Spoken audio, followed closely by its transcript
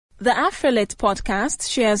The AfriLit podcast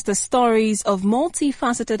shares the stories of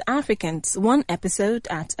multifaceted Africans, one episode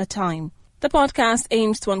at a time. The podcast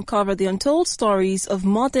aims to uncover the untold stories of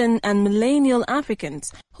modern and millennial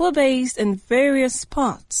Africans who are based in various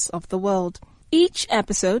parts of the world. Each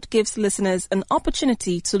episode gives listeners an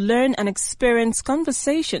opportunity to learn and experience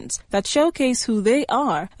conversations that showcase who they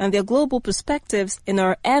are and their global perspectives in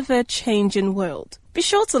our ever-changing world. Be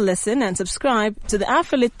sure to listen and subscribe to the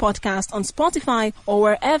AfriLit podcast on Spotify or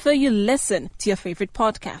wherever you listen to your favorite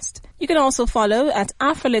podcast. You can also follow at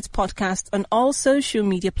AfriLit Podcast on all social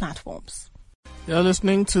media platforms. You're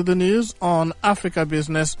listening to the news on Africa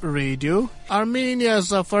Business Radio.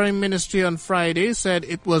 Armenia's foreign ministry on Friday said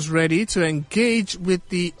it was ready to engage with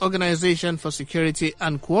the Organization for Security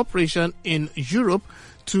and Cooperation in Europe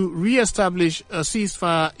to re-establish a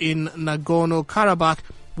ceasefire in Nagorno-Karabakh,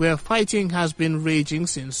 where fighting has been raging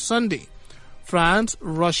since Sunday. France,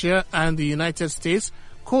 Russia, and the United States,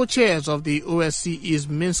 co-chairs of the OSCE's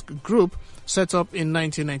Minsk group, set up in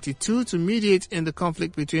 1992 to mediate in the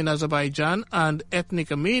conflict between Azerbaijan and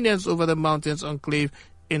ethnic Armenians over the mountainous enclave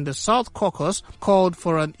in the South Caucasus, called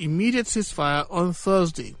for an immediate ceasefire on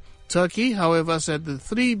Thursday. Turkey, however, said the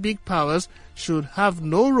three big powers should have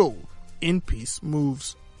no role in peace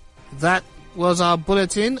moves. That was our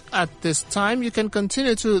bulletin. At this time, you can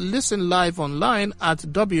continue to listen live online at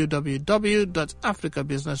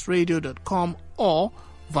www.africabusinessradio.com or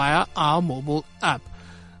via our mobile app.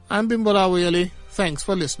 I'm Bimbola Woyole. Thanks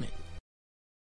for listening.